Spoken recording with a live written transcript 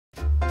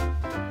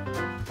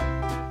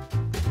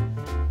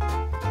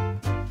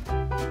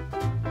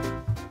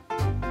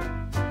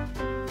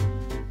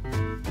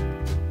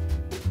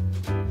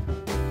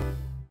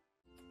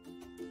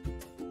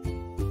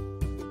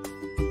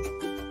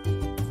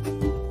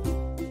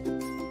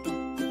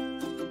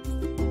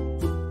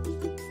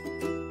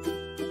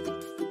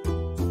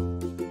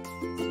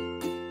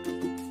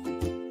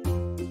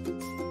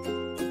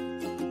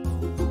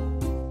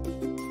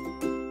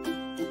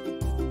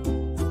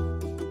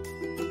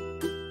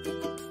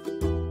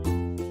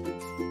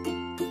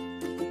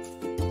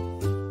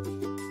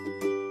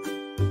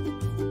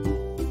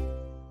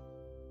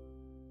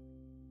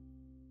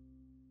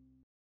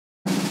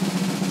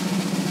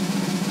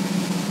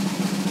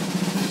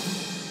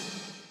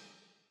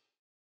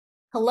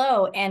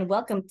Hello, and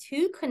welcome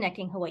to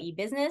Connecting Hawaii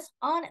Business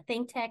on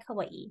ThinkTech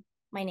Hawaii.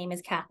 My name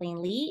is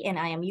Kathleen Lee, and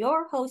I am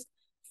your host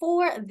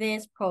for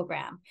this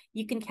program.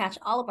 You can catch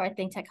all of our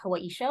ThinkTech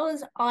Hawaii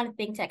shows on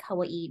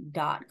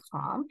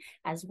thinktechhawaii.com,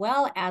 as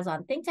well as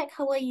on ThinkTech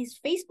Hawaii's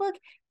Facebook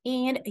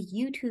and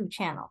YouTube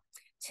channel.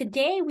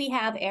 Today, we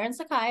have Aaron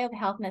Sakai of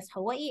Healthness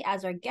Hawaii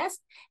as our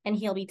guest, and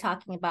he'll be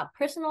talking about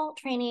personal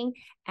training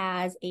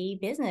as a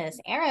business.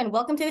 Aaron,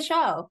 welcome to the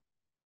show.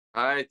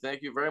 Hi,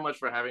 thank you very much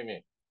for having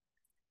me.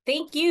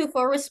 Thank you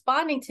for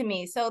responding to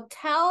me. So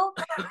tell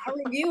our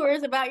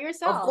viewers about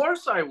yourself. Of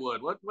course I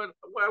would. What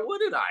why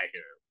wouldn't I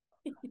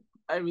here?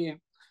 I mean,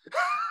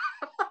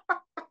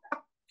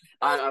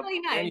 That's really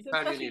nice,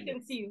 especially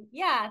since you.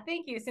 Yeah,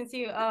 thank you. Since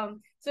you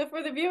so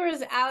for the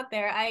viewers out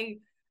there,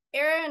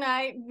 Aaron and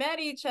I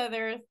met each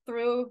other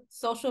through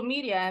social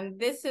media, and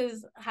this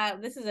is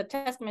a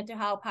testament to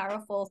how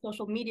powerful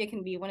social media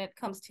can be when it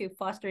comes to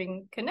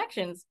fostering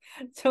connections.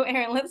 So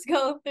Aaron, let's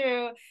go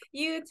through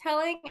you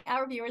telling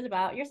our viewers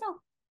about yourself.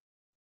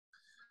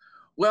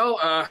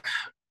 Well,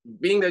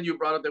 being that you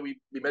brought up that we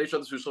met each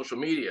other through social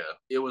media,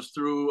 it was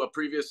through a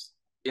previous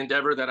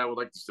endeavor that I would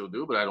like to still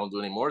do, but I don't do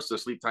anymore. So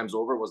Sleep Time's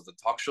Over was the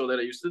talk show that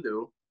I used to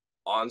do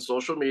on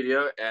social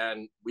media,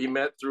 and we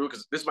met through,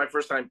 because this is my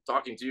first time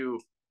talking to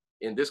you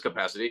in this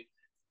capacity.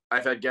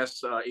 I've had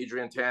guests,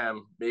 Adrian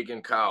Tam,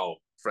 Megan Cow,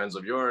 friends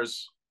of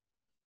yours.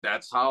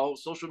 That's how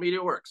social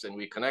media works, and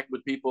we connect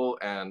with people.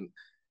 And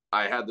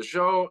I had the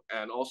show,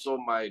 and also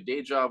my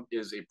day job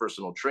is a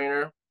personal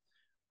trainer.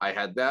 I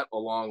had that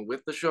along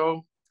with the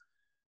show.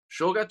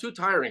 Show got too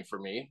tiring for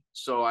me,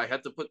 so I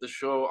had to put the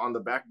show on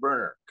the back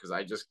burner because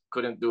I just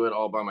couldn't do it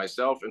all by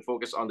myself and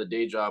focus on the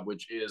day job,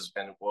 which is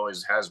and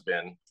always has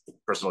been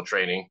personal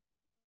training.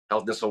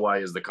 Healthness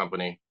Hawaii is the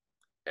company,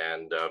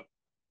 and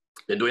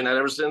been doing that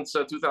ever since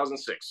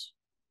 2006.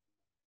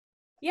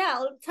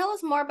 Yeah, tell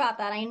us more about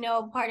that. I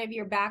know part of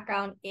your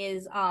background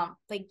is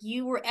like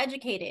you were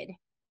educated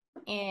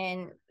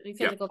in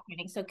physical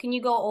training. So can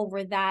you go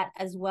over that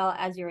as well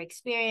as your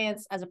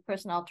experience as a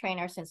personal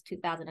trainer since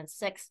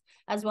 2006,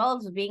 as well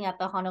as being at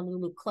the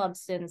Honolulu Club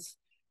since,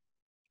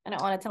 I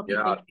don't want to tell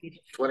people,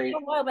 20, a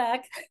while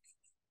back.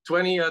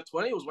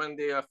 2020 was when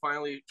they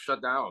finally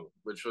shut down,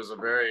 which was a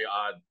very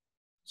odd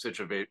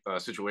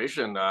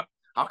situation.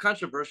 How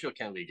controversial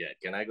can we get?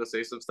 Can I go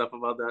say some stuff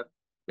about that?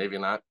 Maybe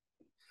not.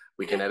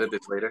 We can edit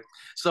this later.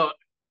 So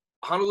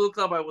Honolulu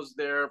Club, I was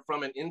there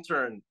from an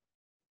intern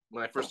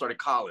when I first started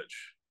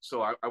college.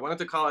 So I went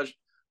into college.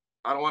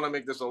 I don't want to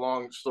make this a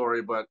long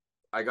story, but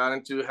I got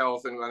into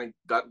health and I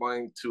got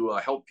wanting to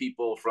help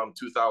people from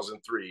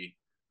 2003.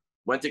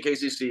 Went to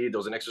KCC. There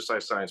was an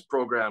exercise science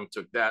program.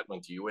 Took that.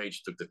 Went to UH.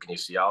 Took the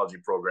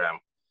kinesiology program.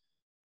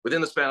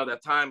 Within the span of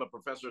that time, a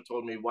professor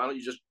told me, "Why don't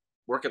you just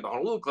work at the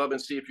Honolulu Club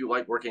and see if you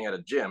like working at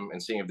a gym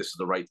and seeing if this is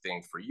the right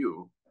thing for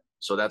you."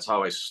 So that's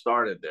how I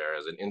started there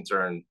as an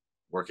intern,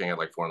 working at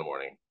like 4 in.the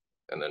morning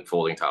and then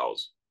folding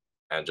towels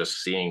and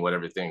just seeing what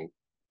everything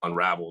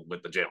unraveled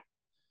with the gym.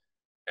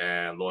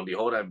 And lo and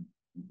behold, I've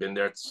been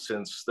there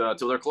since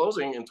till their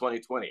closing in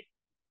 2020.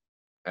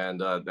 And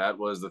that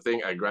was the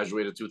thing. I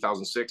graduated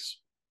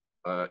 2006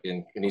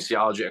 in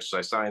kinesiology,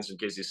 exercise science in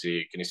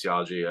KCC,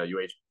 kinesiology,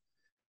 UH.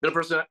 Been a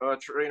personal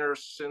trainer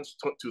since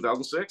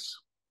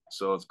 2006.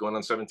 So it's going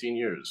on 17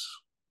 years.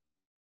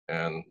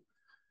 And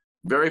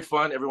very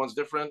fun. Everyone's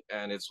different.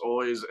 And it's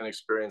always an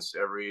experience.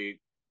 Every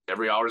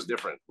hour is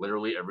different.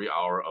 Literally every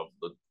hour of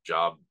the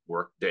job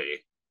work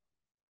day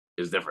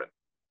is different.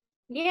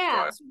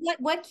 Yeah. So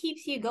what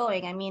keeps you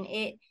going? I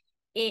mean,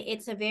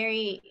 it's a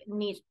very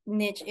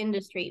niche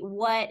industry.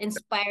 What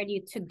inspired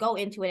you to go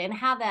into it and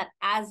have that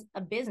as a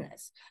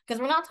business?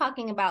 Because we're not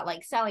talking about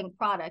like selling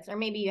products, or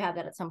maybe you have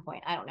that at some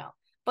point. I don't know.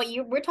 But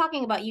we're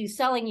talking about you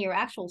selling your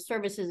actual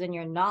services and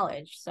your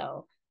knowledge.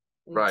 So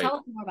tell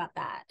us more about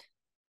that.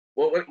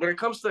 Well, when it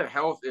comes to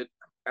health, it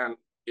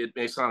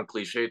may sound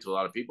cliche to a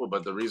lot of people,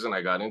 but the reason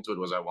I got into it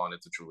was I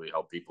wanted to truly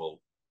help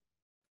people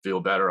feel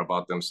better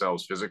about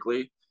themselves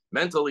physically,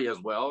 mentally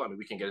as well. I mean,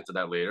 we can get into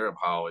that later of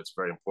how it's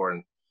very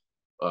important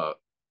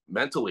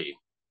mentally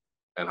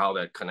and how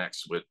that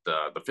connects with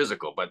the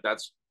physical. But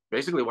that's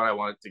basically what I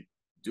wanted to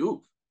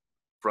do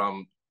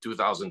from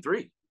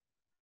 2003.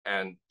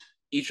 And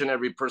each and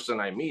every person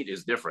I meet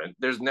is different.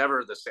 There's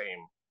never the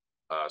same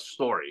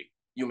story.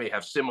 You may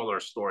have similar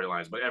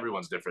storylines, but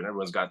everyone's different.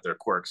 Everyone's got their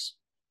quirks.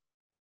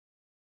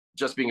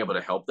 Just being able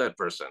to help that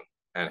person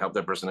and help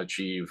that person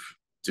achieve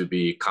to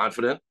be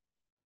confident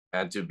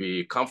and to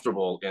be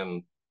comfortable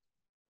in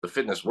the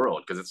fitness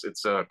world, because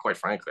it's quite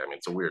frankly, I mean,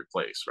 it's a weird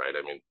place, right?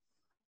 I mean,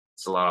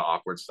 it's a lot of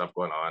awkward stuff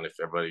going on. If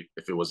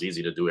it was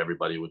easy to do,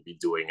 everybody would be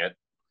doing it.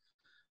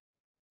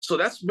 So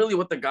that's really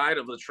what the guide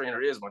of the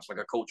trainer is, much like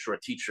a coach or a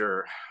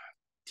teacher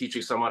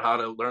teaching someone how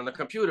to learn the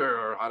computer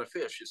or how to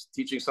fish. Is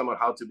teaching someone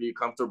how to be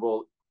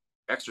comfortable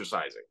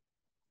exercising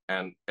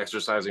and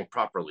exercising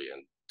properly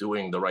and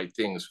doing the right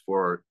things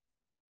for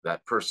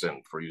that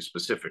person, for you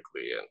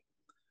specifically, and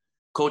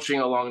coaching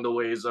along the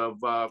ways of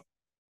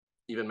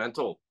even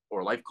mental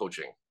or life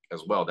coaching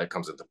as well. That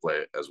comes into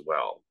play as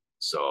well.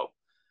 So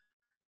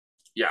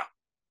yeah,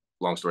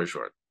 long story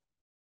short.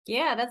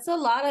 Yeah, that's a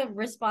lot of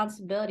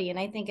responsibility. And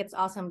I think it's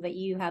awesome that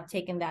you have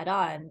taken that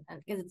on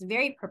because it's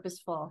very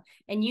purposeful.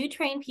 And you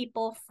train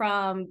people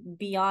from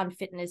beyond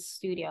fitness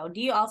studio. Do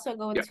you also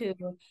go Yeah.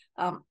 into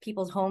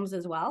people's homes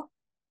as well?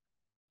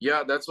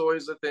 Yeah, that's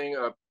always the thing,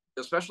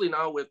 especially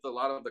now with a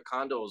lot of the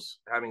condos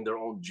having their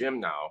own gym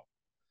now.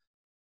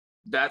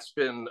 That's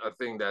been a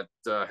thing that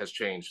has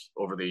changed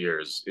over the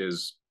years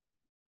is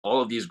all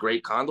of these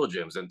great condo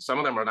gyms, and some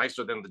of them are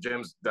nicer than the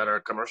gyms that are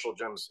commercial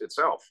gyms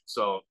itself.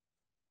 So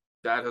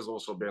that has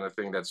also been a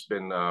thing that's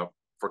been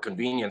for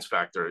convenience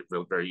factor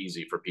very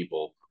easy for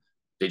people.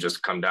 They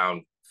just come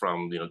down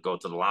from go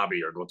to the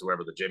lobby or go to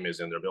wherever the gym is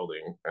in their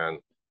building, and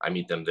I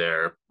meet them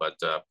there. But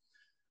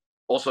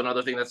also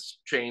another thing that's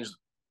changed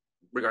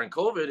regarding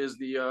COVID is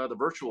the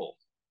virtual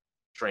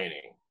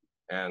training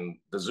and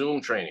the Zoom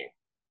training.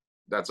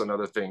 That's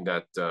another thing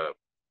that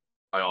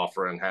I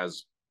offer and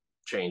has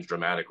changed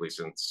dramatically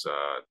since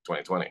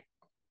 2020.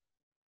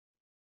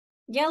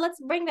 Yeah,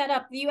 let's bring that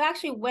up. You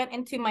actually went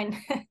into my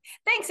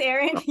thanks,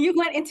 Aaron. You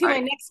went into my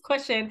next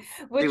question,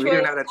 See, which we was,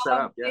 didn't have that set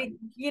up.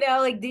 Yeah.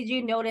 like, did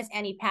you notice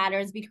any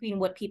patterns between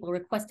what people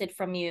requested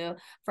from you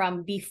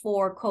from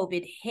before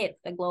COVID hit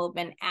the globe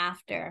and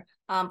after?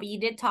 But you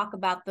did talk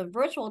about the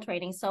virtual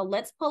training. So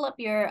let's pull up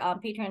your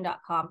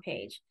patreon.com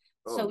page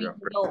so we can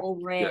go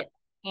over it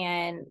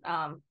and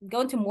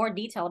go into more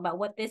detail about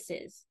what this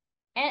is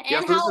and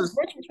so how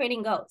virtual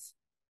training goes.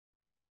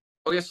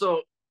 Okay,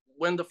 so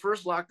when the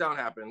first lockdown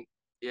happened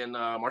in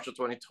March of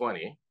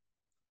 2020,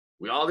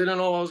 we all didn't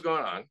know what was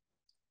going on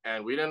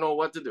and we didn't know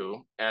what to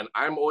do. And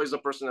I'm always a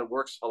person that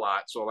works a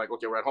lot. So like,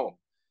 okay, we're at home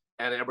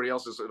and everybody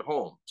else is at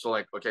home. So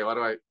like, okay, how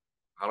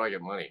do I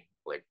get money?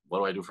 Like, what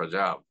do I do for a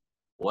job?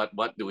 What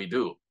do we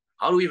do?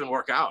 How do we even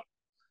work out?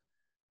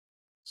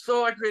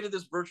 So I created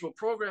this virtual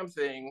program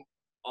thing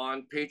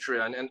on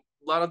Patreon, and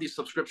a lot of these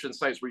subscription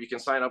sites where you can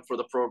sign up for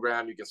the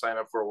program, you can sign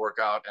up for a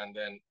workout, and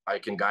then I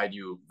can guide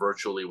you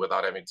virtually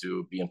without having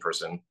to be in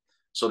person.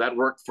 So that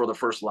worked for the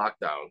first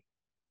lockdown.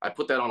 I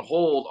put that on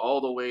hold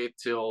all the way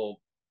till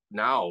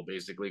now,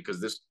 basically,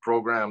 because this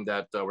program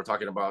that we're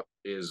talking about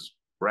is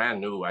brand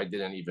new. I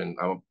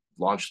haven't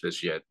launched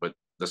this yet, but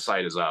the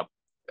site is up,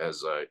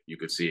 as you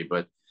could see.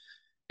 But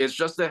it's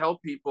just to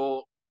help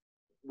people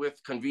with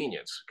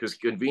convenience, because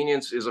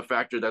convenience is a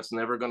factor that's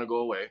never going to go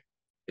away.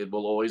 It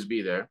will always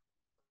be there.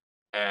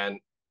 And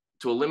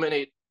to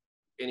eliminate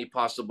any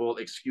possible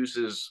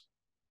excuses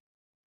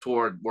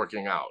toward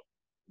working out,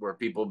 where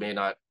people may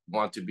not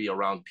want to be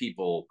around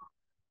people,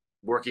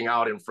 working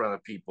out in front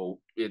of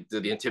people,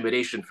 the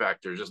intimidation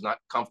factor is just not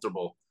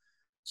comfortable.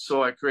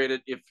 So I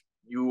created, if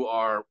you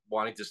are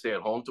wanting to stay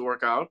at home to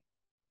work out,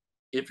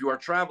 if you are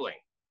traveling,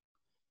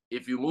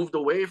 if you moved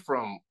away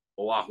from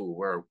Oahu,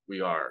 where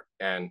we are,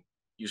 and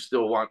you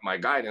still want my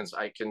guidance,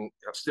 I can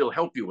still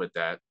help you with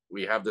that.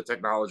 We have the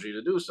technology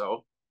to do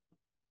so.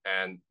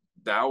 And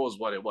that was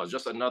what it was,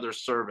 just another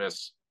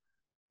service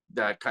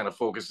that kind of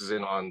focuses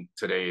in on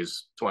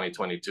today's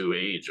 2022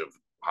 age of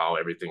how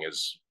everything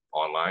is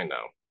online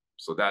now.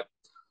 So that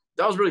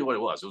was really what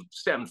it was. It was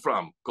stemmed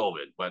from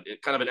COVID, but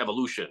it kind of an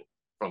evolution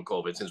from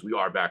COVID since we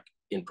are back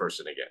in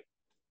person again.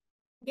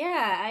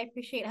 Yeah, I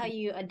appreciate how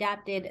you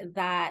adapted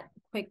that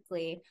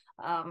quickly.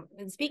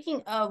 And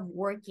speaking of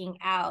working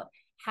out,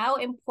 how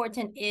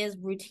important is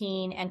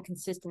routine and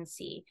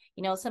consistency?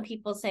 Some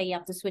people say you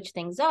have to switch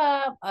things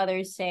up.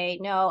 Others say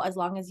no, as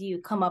long as you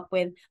come up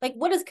with, like,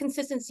 what does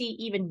consistency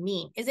even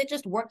mean? Is it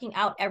just working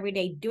out every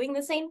day, doing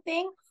the same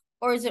thing?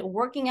 Or is it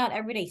working out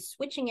every day,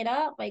 switching it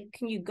up? Like,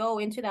 can you go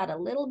into that a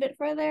little bit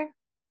further?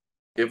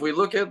 If we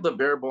look at the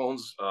bare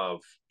bones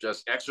of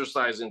just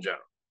exercise in general,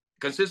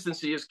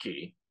 consistency is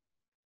key.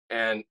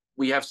 And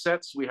we have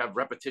sets, we have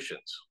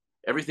repetitions.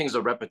 Everything's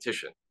a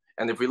repetition.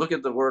 And if we look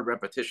at the word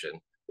repetition,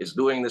 it's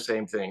doing the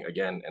same thing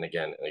again and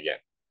again and again.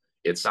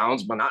 It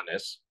sounds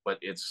monotonous, but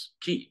it's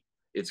key.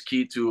 It's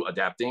key to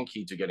adapting,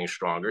 key to getting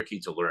stronger, key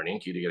to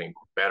learning, key to getting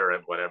better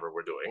at whatever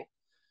we're doing.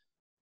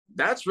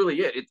 That's really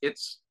it.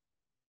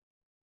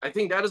 I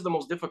think that is the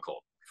most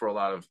difficult for a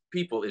lot of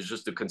people, is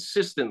just to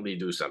consistently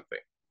do something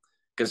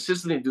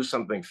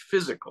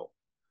physical.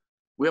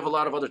 We have a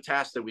lot of other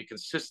tasks that we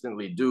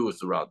consistently do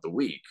throughout the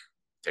week.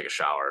 Take a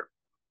shower.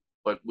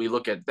 But we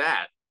look at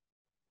that.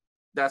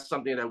 That's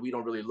something that we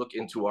don't really look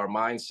into our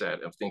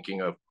mindset of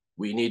thinking of,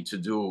 we need to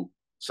do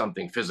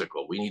something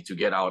physical. We need to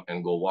get out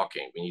and go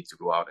walking. We need to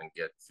go out and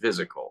get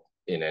physical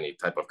in any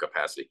type of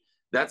capacity.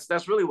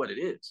 That's really what it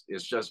is.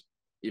 It's just,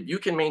 if you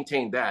can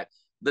maintain that,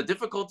 the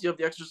difficulty of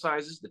the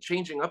exercises, the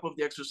changing up of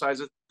the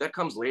exercises, that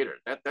comes later.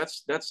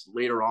 That's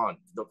later on.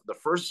 The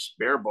first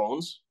bare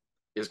bones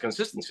is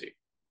consistency.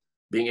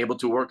 Being able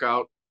to work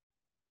out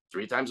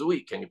 3 times a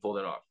week. Can you pull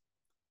that off?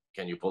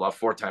 Can you pull off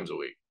 4 times a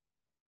week?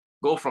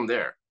 Go from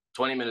there.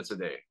 20 minutes a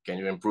day. Can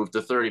you improve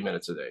to 30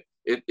 minutes a day?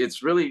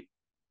 It's really,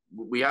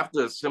 we have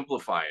to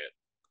simplify it,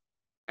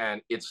 and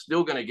it's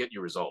still going to get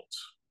you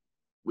results.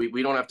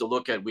 We don't have to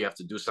look at, we have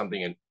to do something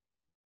in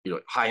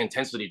high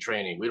intensity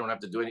training. We don't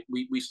have to do any.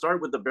 We start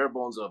with the bare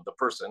bones of the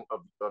person,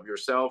 of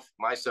yourself,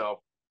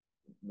 myself.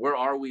 Where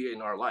are we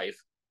in our life?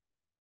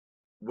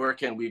 where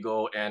can we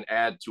go and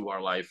add to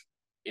our life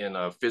in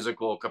a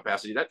physical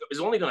capacity that is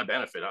only going to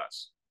benefit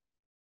us.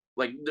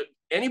 Like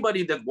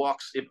anybody that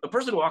walks, if a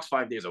person walks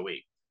 5 days a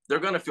week, they're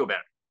going to feel better.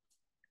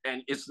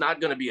 And it's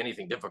not going to be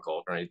anything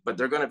difficult, right? But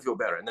they're going to feel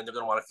better. And then they're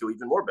going to want to feel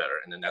even more better.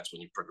 And then that's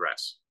when you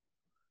progress.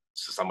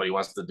 So somebody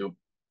wants to do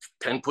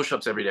 10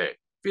 push-ups every day.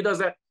 If he does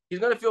that, he's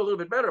going to feel a little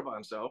bit better about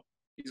himself.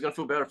 He's going to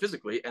feel better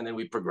physically. And then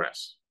we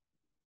progress.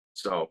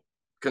 So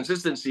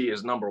consistency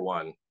is number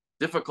one.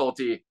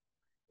 Difficulty,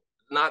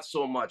 not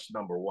so much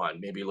number one.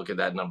 Maybe look at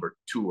that number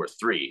 2 or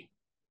 3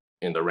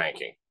 in the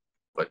ranking.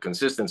 But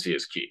consistency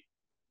is key.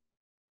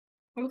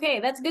 Okay,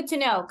 that's good to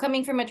know.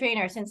 Coming from a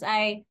trainer, since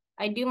I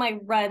do my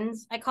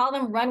runs. I call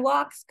them run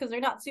walks because they're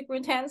not super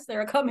intense.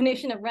 They're a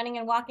combination of running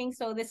and walking.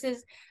 So this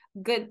is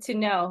good to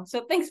know.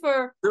 So thanks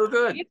for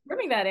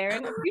confirming that,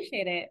 Aaron.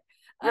 Appreciate it.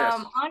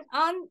 Yes.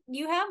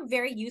 You have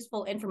very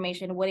useful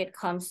information when it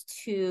comes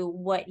to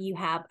what you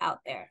have out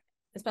there,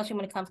 especially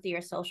when it comes to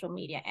your social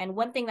media. And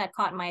one thing that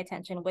caught my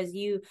attention was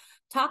you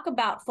talk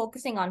about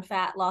focusing on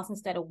fat loss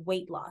instead of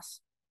weight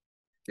loss.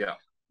 Yeah.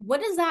 What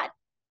does that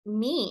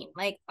mean?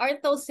 Like,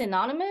 aren't those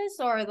synonymous,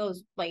 or are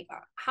those like,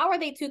 how are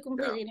they two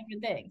completely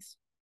different things?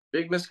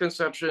 Big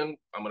misconception.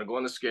 I'm going to go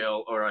on the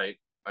scale. All right.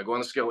 I go on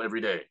the scale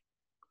every day.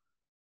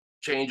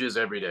 Changes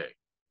every day.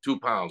 2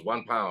 pounds,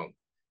 1 pound.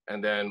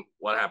 And then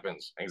what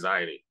happens?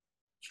 Anxiety,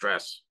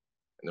 stress.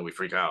 And then we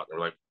freak out. And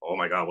we're like, oh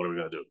my God, what are we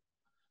going to do?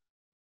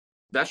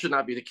 That should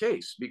not be the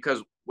case,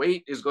 because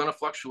weight is going to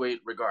fluctuate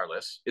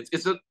regardless.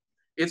 It's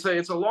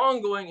a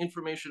long going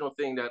informational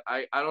thing that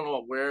I don't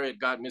know where it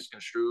got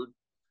misconstrued,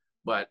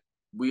 but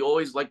we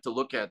always like to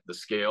look at the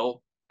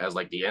scale as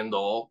like the end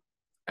all,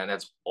 and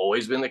that's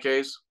always been the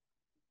case.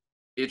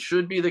 It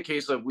should be the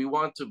case of we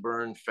want to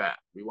burn fat.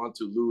 We want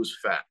to lose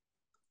fat.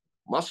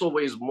 Muscle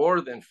weighs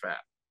more than fat.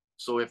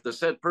 So if the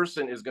said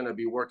person is going to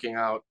be working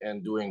out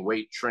and doing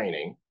weight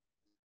training,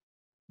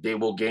 they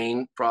will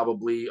gain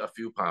probably a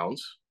few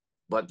pounds,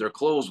 but their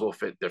clothes will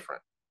fit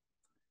different.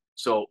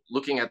 So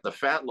looking at the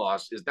fat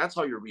loss that's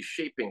how you're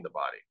reshaping the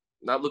body,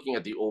 not looking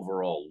at the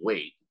overall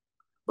weight,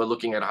 but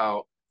looking at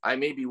how I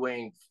may be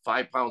weighing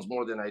 5 pounds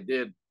more than I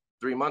did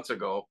 3 months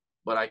ago,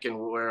 but I can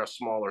wear a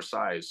smaller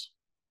size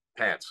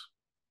pants,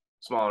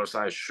 smaller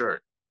size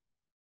shirt.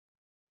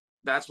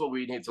 That's what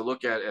we need to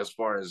look at, as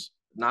far as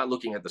not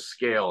looking at the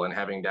scale and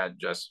having that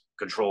just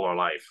control our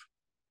life.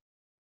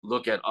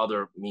 Look at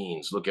other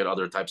means, look at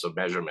other types of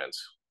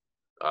measurements.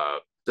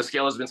 The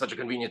scale has been such a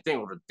convenient thing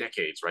over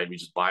decades, right? We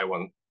just buy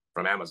one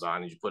from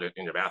Amazon and you put it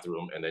in your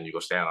bathroom and then you go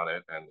stand on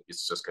it, and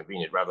it's just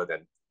convenient rather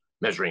than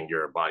measuring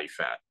your body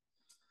fat.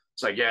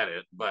 So I get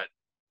it, but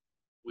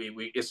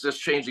it's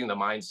just changing the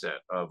mindset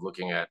of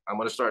looking at, I'm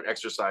going to start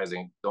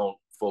exercising. Don't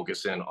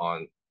focus in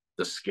on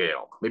the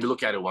scale. Maybe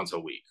look at it once a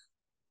week.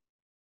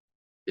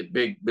 A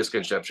big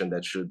misconception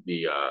that should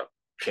be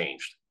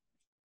changed.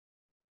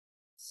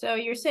 So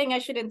you're saying I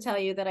shouldn't tell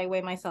you that I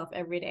weigh myself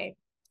every day?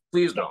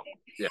 Please don't.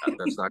 Yeah,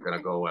 that's not going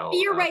to go well.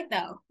 You're right,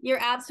 though.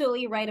 You're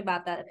absolutely right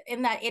about that,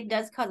 in that it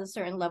does cause a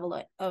certain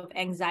level of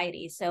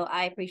anxiety. So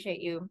I appreciate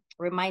you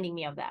reminding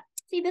me of that.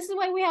 See, this is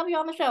why we have you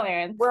on the show,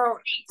 Aaron. Well,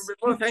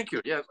 thank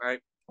you. Yes,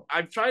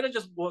 I'm trying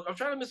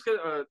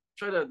to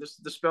try to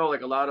dispel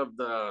like a lot of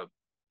the,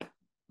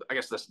 I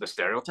guess the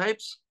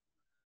stereotypes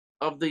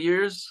of the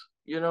years,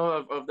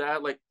 of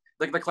that. Like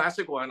the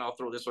classic one, I'll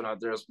throw this one out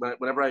there, is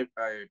whenever I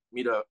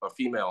meet a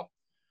female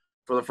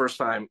for the first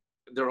time,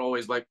 they're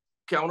always like,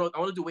 okay, I want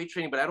to do weight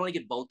training, but I don't want to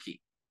get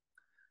bulky.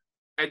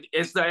 And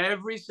it's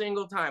every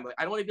single time, like,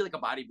 I don't want to be like a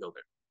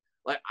bodybuilder.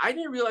 Like, I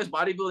didn't realize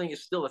bodybuilding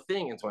is still a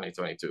thing in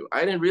 2022.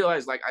 I didn't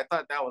realize, like, I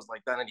thought that was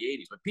like done in the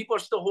 80s, but people are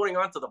still holding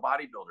on to the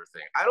bodybuilder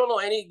thing. I don't know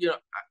any,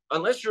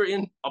 unless you're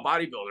in a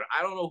bodybuilder,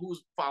 I don't know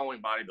who's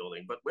following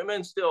bodybuilding, but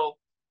women still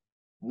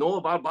know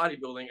about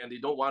bodybuilding and they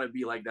don't want to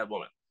be like that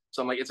woman.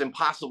 So I'm like, it's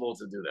impossible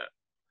to do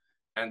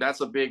that. And that's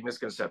a big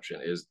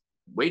misconception, is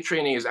weight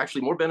training is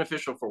actually more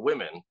beneficial for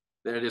women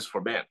than it is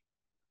for men.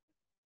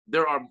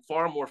 There are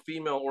far more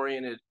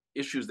female-oriented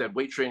issues that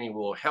weight training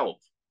will help,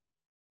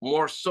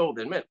 more so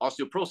than men.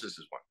 Osteoporosis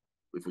is one,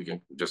 if we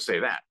can just say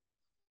that.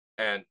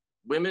 And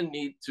women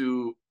need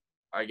to,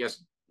 I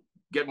guess,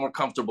 get more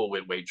comfortable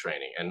with weight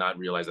training and not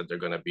realize that they're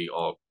going to be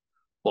all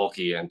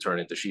bulky and turn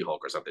into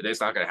She-Hulk or something.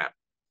 It's not going to happen.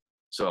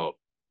 So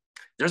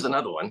there's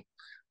another one.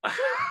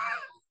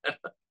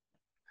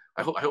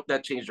 I hope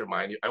that changed your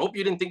mind. I hope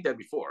you didn't think that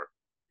before.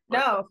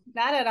 No,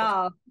 not at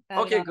all.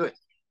 Okay, good.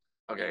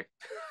 Okay.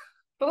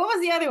 But what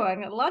was the other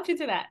one? Launch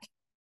into that.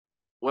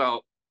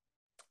 Well,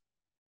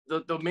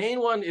 the main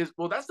one is,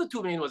 that's the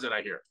two main ones that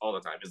I hear all the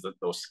time, is the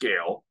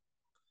scale.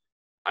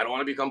 I don't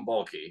want to become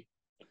bulky.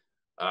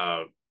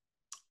 I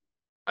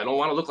don't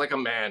want to look like a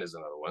man is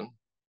another one.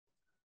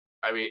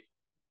 I mean,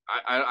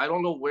 I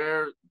don't know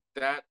where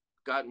that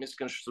got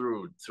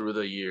misconstrued through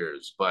the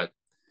years, but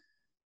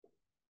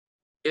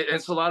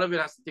it's a lot of it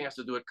has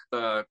to do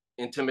with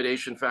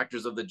intimidation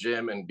factors of the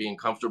gym and being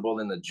comfortable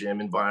in the gym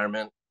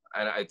environment.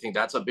 And I think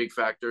that's a big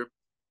factor.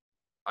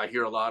 I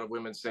hear a lot of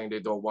women saying they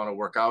don't want to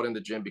work out in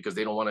the gym because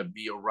they don't want to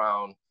be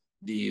around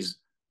these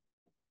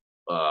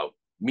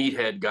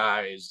meathead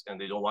guys, and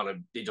they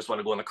just want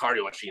to go on the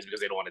cardio machines because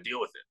they don't want to deal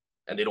with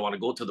it, and they don't want to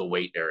go to the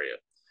weight area.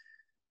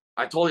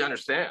 I totally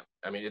understand.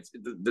 I mean,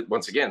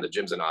 once again, the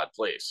gym's an odd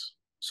place.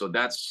 So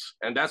that's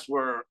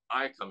where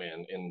I come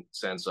in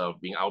sense of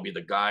I'll be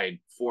the guide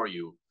for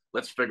you.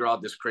 Let's figure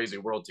out this crazy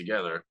world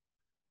together.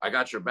 I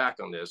got your back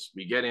on this.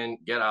 We get in,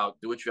 get out,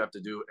 do what you have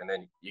to do, and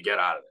then you get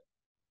out of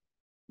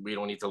it. We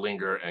don't need to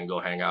linger and go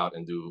hang out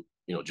and do,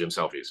 gym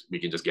selfies. We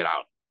can just get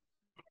out.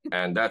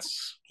 And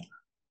that's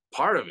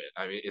part of it.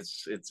 I mean,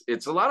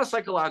 it's a lot of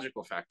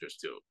psychological factors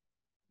too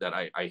that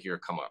I hear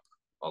come up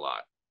a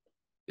lot.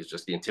 It's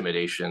just the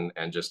intimidation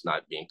and just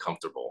not being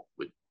comfortable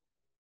with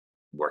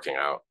working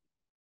out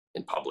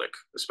in public,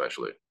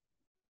 especially.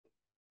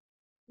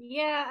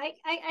 Yeah,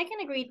 I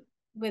can agree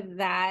with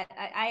that.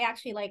 I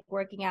actually like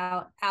working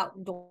out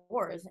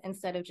outdoors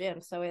instead of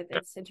gym. So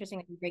it's interesting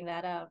that you bring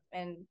that up,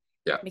 and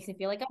it makes me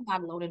feel like I'm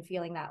not alone in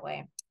feeling that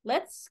way.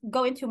 Let's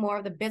go into more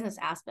of the business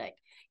aspect.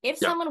 If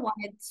someone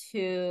wanted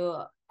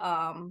to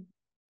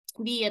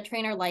be a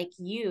trainer like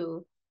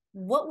you,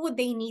 what would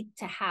they need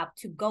to have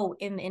to go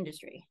in the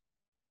industry?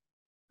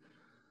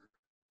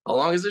 How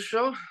long is this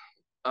show?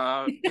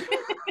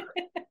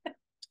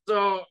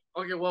 So,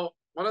 okay, well,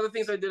 one of the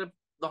things I did at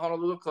the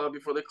Honolulu Club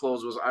before they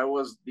closed was I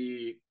was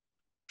the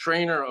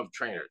trainer of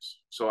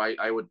trainers. So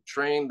I would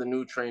train the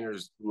new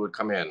trainers who would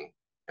come in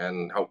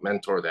and help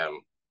mentor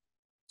them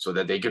so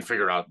that they can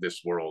figure out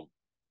this world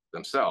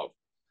themselves.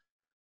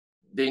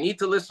 They need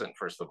to listen,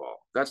 first of all.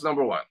 That's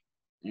number one.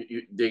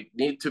 They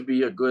need to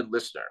be a good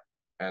listener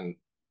and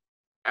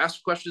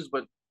ask questions,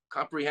 but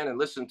comprehend and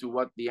listen to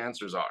what the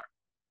answers are.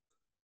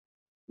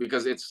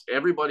 Because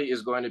everybody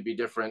is going to be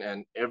different,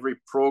 and every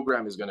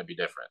program is going to be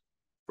different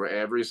for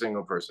every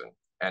single person.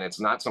 And it's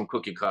not some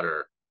cookie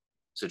cutter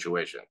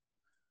situation.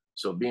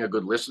 So being a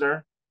good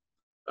listener,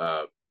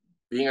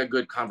 being a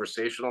good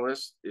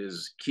conversationalist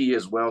is key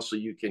as well, so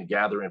you can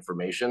gather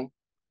information.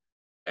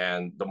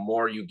 And the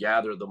more you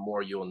gather, the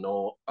more you'll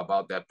know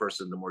about that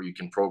person, the more you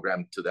can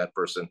program to that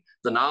person.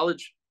 The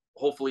knowledge,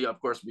 hopefully, of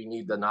course, we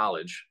need the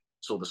knowledge.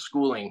 So the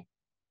schooling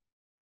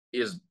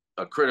is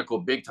a critical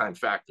big time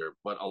factor,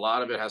 but a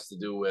lot of it has to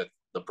do with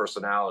the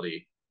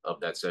personality of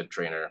that said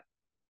trainer,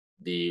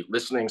 the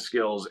listening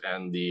skills,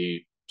 and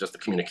just the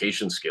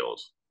communication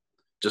skills,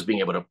 just being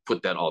able to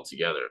put that all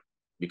together,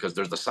 because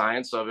there's the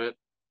science of it.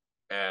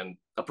 And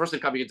a person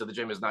coming into the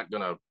gym is not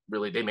going to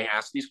really, they may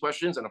ask these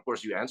questions and of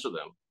course you answer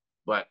them,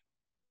 but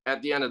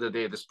at the end of the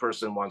day, this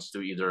person wants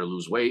to either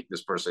lose weight,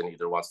 this person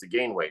either wants to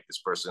gain weight, this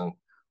person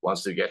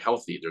wants to get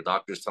healthy, their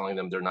doctor's telling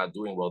them they're not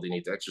doing well, they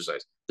need to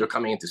exercise. They're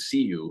coming in to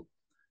see you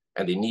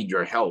and they need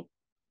your help,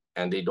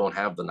 and they don't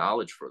have the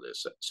knowledge for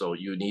this. So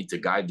you need to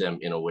guide them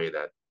in a way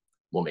that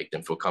will make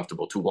them feel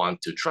comfortable to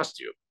want to trust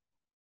you,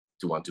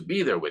 to want to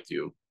be there with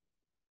you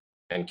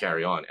and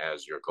carry on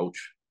as your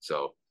coach.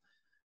 So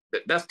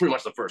that's pretty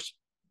much the first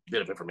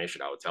bit of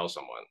information I would tell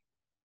someone,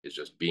 is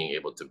just being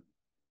able to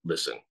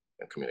listen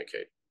and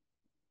communicate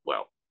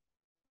well.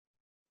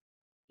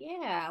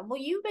 Yeah,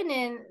 well, you've been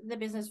in the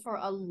business for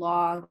a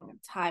long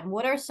time.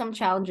 What are some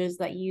challenges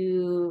that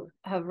you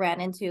have ran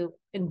into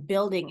in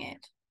building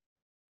it?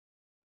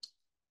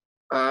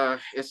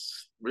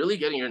 It's really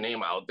getting your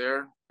name out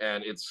there,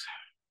 and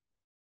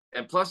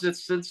plus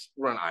it's, since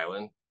we're an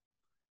island,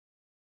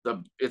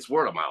 it's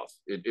word of mouth.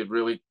 It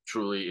really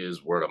truly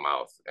is word of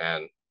mouth,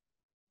 and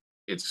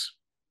it's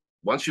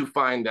once you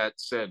find that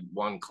said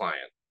one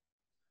client,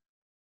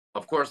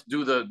 of course,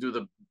 do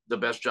the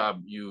best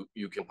job you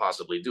can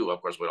possibly do,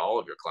 of course, with all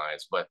of your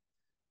clients, but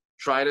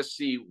try to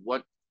see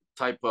what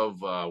type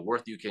of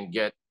worth you can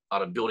get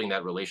out of building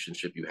that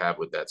relationship you have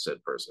with that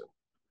said person.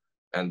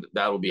 And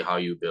that will be how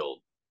you build.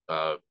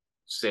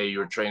 Say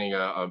you're training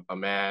a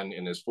man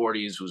in his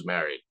 40s who's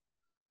married.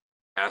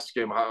 Ask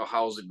him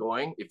how's it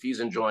going. If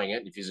he's enjoying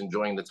it, if he's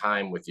enjoying the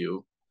time with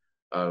you,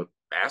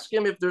 ask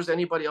him if there's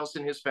anybody else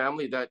in his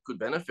family that could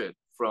benefit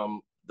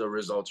from the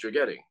results you're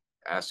getting.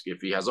 Ask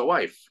if he has a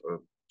wife,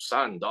 or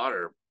son,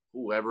 daughter,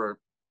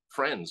 whoever,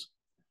 friends,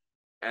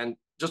 and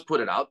just put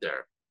it out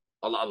there.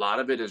 A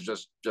lot of it is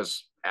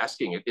just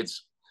asking it.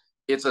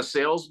 It's a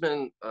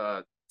salesman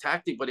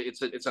tactic, but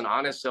it's an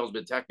honest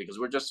salesman tactic, because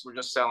we're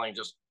just selling,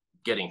 just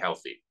getting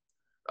healthy.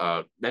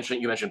 You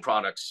mentioned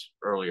products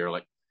earlier.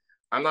 Like,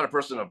 I'm not a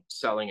person of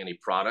selling any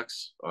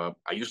products.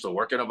 I used to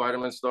work in a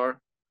vitamin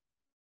store.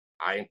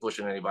 I ain't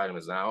pushing any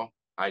vitamins now.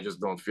 I just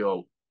don't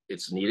feel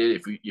it's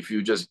needed. If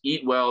you just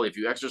eat well, if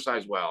you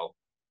exercise well,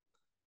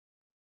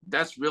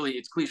 that's really,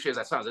 it's cliche as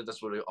that sounds,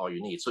 that's really all you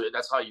need. So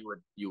that's how you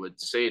would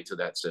say it to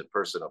that said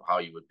person, of how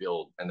you would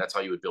build, and that's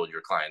how you would build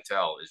your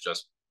clientele, is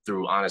just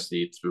through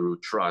honesty, through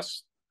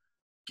trust,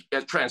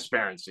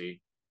 transparency,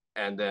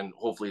 and then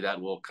hopefully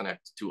that will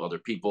connect to other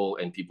people,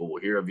 and people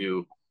will hear of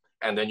you,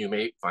 and then you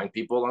may find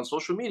people on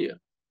social media.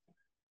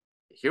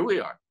 Here we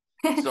are.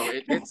 So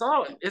it's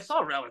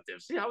all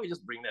relative. See how we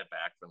just bring that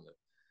back from the.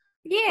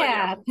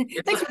 Yeah,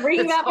 thanks for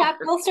bringing that back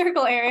full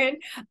circle, Aaron.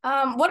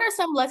 What are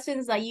some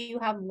lessons that you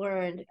have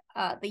learned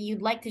that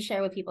you'd like to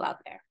share with people out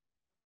there?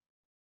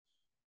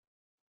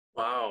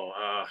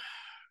 Wow.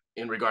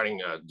 in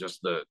regarding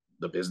just the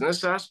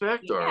business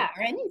aspect, or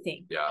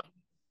anything.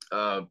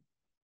 Yeah.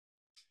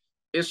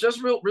 It's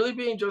just really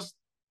being just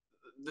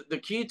the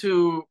key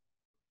to,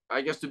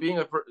 I guess, to being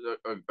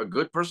a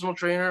good personal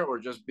trainer, or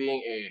just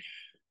being a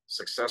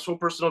successful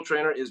personal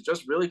trainer, is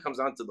just really comes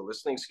down to the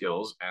listening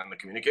skills and the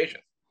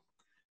communication.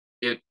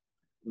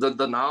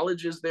 The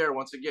knowledge is there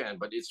once again,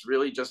 but it's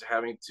really just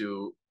having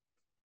to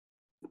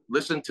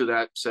listen to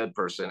that said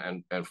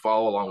person and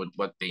follow along with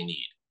what they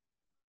need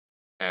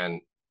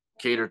and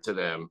cater to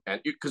them.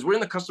 And because we're in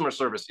the customer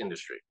service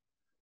industry,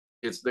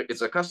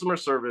 it's a customer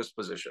service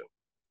position.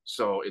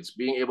 So it's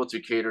being able to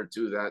cater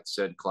to that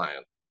said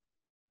client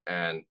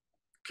and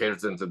cater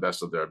to them to the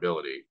best of their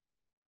ability.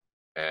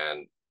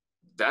 And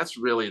that's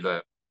really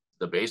the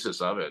basis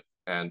of it.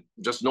 And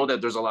just know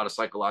that there's a lot of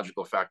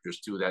psychological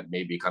factors too that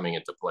may be coming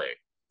into play,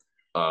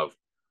 of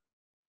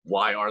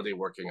why are they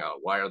working out?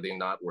 Why are they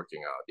not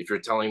working out? If you're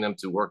telling them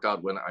to work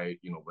out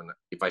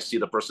if I see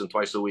the person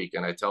twice a week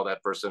and I tell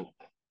that person,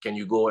 can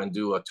you go and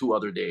do 2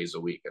 other days a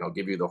week, and I'll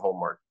give you the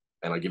homework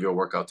and I'll give you a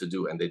workout to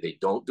do, and they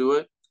don't do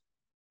it,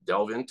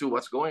 delve into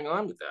what's going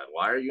on with that.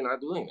 Why are you not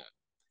doing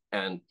that?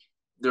 And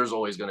there's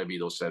always going to be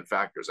those said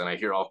factors. And I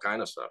hear all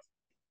kind of stuff.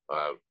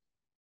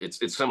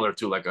 It's similar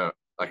to like a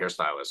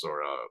hairstylist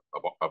or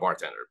a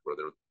bartender, where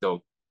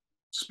they'll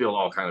spill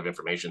all kind of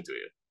information to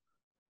you.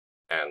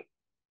 And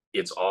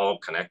it's all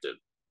connected.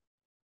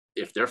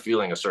 If they're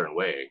feeling a certain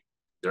way,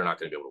 they're not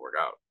going to be able to work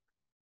out.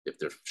 If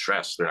they're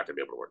stressed, they're not going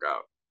to be able to work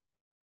out.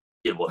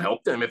 It will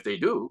help them if they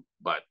do,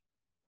 but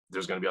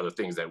there's going to be other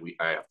things that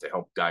I have to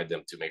help guide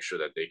them to make sure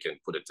that they can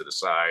put it to the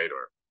side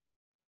or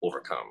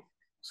overcome.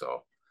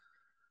 So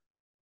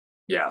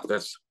yeah,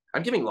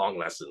 I'm giving long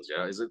lessons.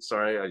 Yeah. Is it,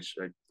 sorry,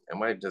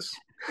 am I just...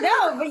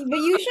 No, but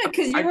you should,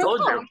 because you're a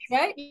coach,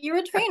 right? You're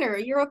a trainer,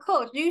 you're a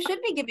coach. You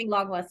should be giving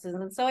long lessons.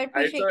 And so I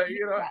appreciate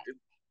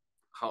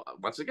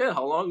once again,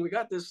 how long we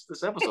got this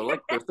episode?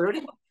 Like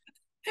 30?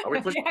 We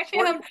actually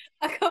have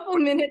a couple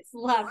minutes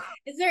left.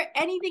 Is there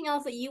anything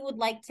else that you would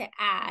like to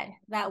add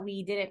that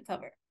we didn't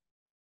cover?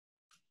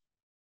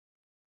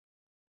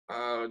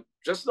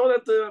 Just know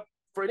that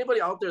for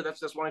anybody out there that's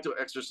just wanting to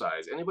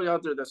exercise, anybody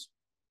out there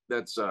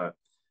that's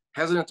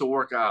hesitant to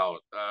work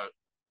out,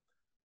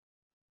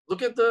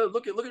 look at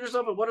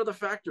yourself and what are the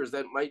factors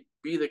that might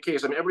be the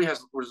case. I mean,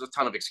 there's a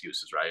ton of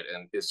excuses, right?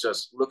 And it's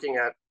just looking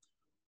at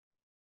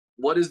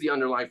what is the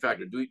underlying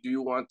factor. Do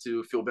you want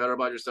to feel better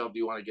about yourself? Do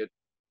you want to get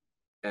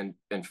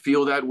and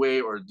feel that way,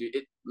 or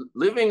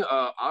living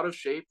out of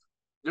shape?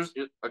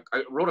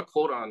 I wrote a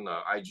quote on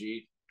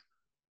IG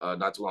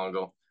not too long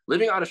ago.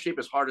 Living out of shape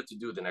is harder to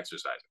do than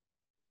exercising,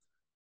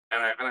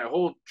 and I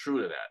hold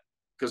true to that,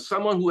 because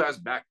someone who has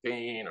back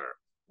pain or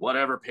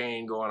whatever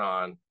pain going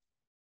on,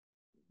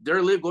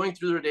 they're going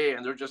through their day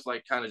and they're just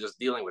like kind of just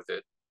dealing with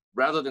it,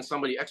 rather than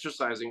somebody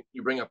exercising.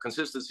 You bring up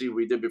consistency,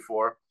 we did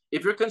before.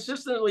 If you're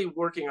consistently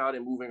working out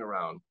and moving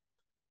around,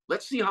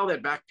 let's see how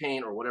that back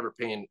pain or whatever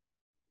pain,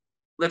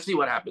 let's see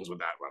what happens with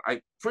that one.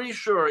 I'm pretty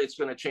sure it's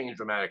going to change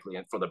dramatically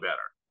and for the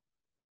better.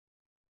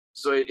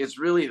 So it's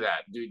really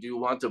that. Do you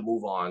want to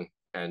move on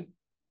and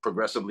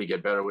progressively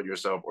get better with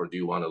yourself, or do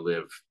you want to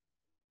live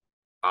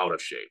out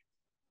of shape?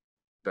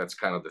 That's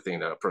kind of the thing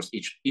that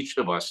each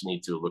of us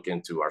need to look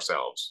into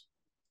ourselves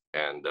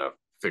and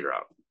figure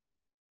out.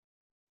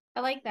 I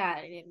like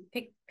that.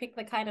 Pick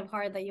the kind of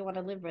heart that you want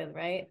to live with,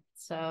 right?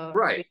 So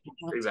right,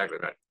 exactly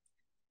right.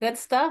 Good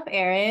stuff,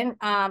 Aaron.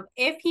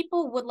 If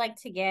people would like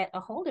to get a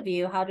hold of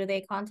you, how do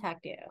they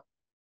contact you?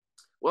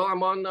 Well,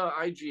 I'm on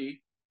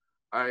IG.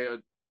 I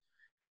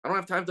don't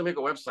have time to make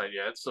a website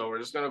yet, so we're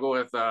just gonna go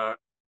with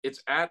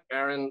it's at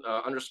Aaron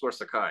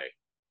 _Sakai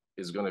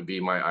is gonna be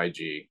my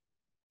IG.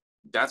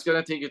 That's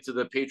gonna take you to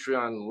the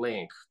Patreon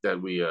link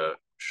that we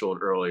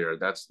showed earlier.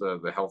 That's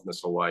the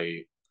Healthness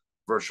Hawaii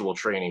virtual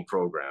training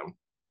program,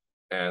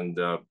 and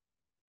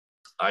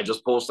I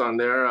just post on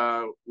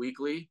there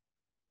weekly,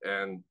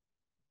 and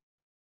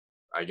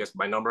I guess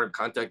my number and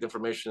contact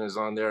information is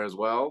on there as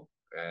well.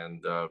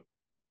 And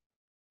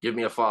give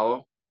me a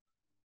follow.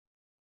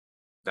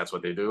 That's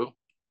what they do.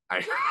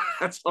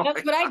 That's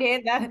what I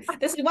did.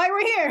 This is why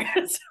we're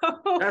here.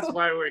 So. That's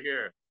why we're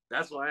here.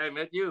 That's why I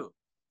met you.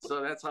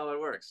 So that's how it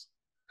works.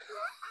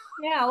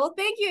 Yeah, well,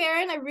 thank you,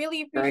 Aaron. I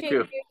really appreciate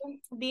you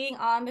being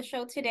on the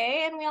show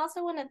today. And we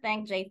also want to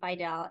thank Jay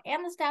Fidel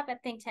and the staff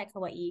at ThinkTech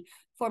Hawaii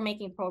for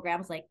making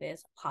programs like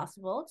this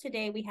possible.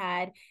 Today, we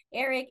had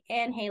Eric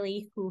and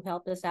Haley who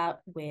helped us out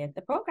with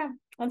the program.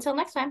 Until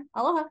next time,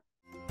 aloha.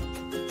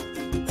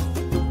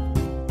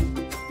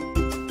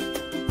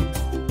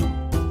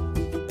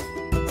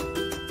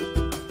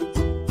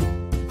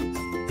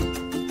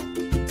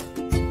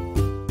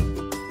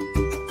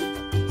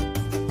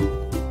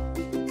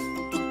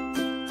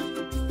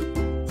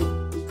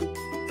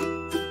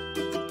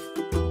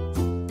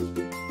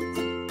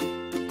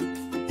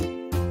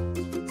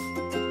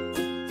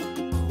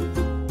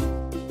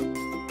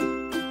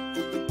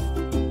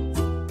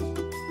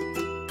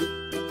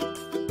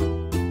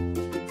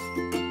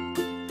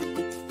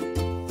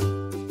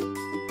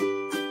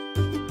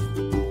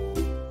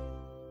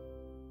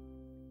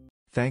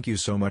 Thank you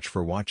so much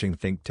for watching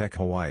ThinkTech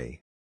Hawaii.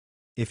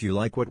 If you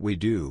like what we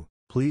do,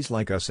 please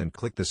like us and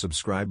click the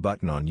subscribe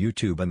button on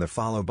YouTube and the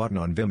follow button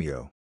on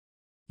Vimeo.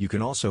 You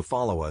can also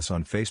follow us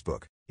on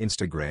Facebook,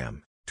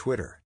 Instagram,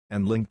 Twitter,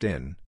 and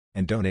LinkedIn,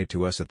 and donate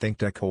to us at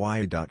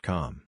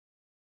thinktechhawaii.com.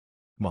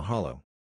 Mahalo.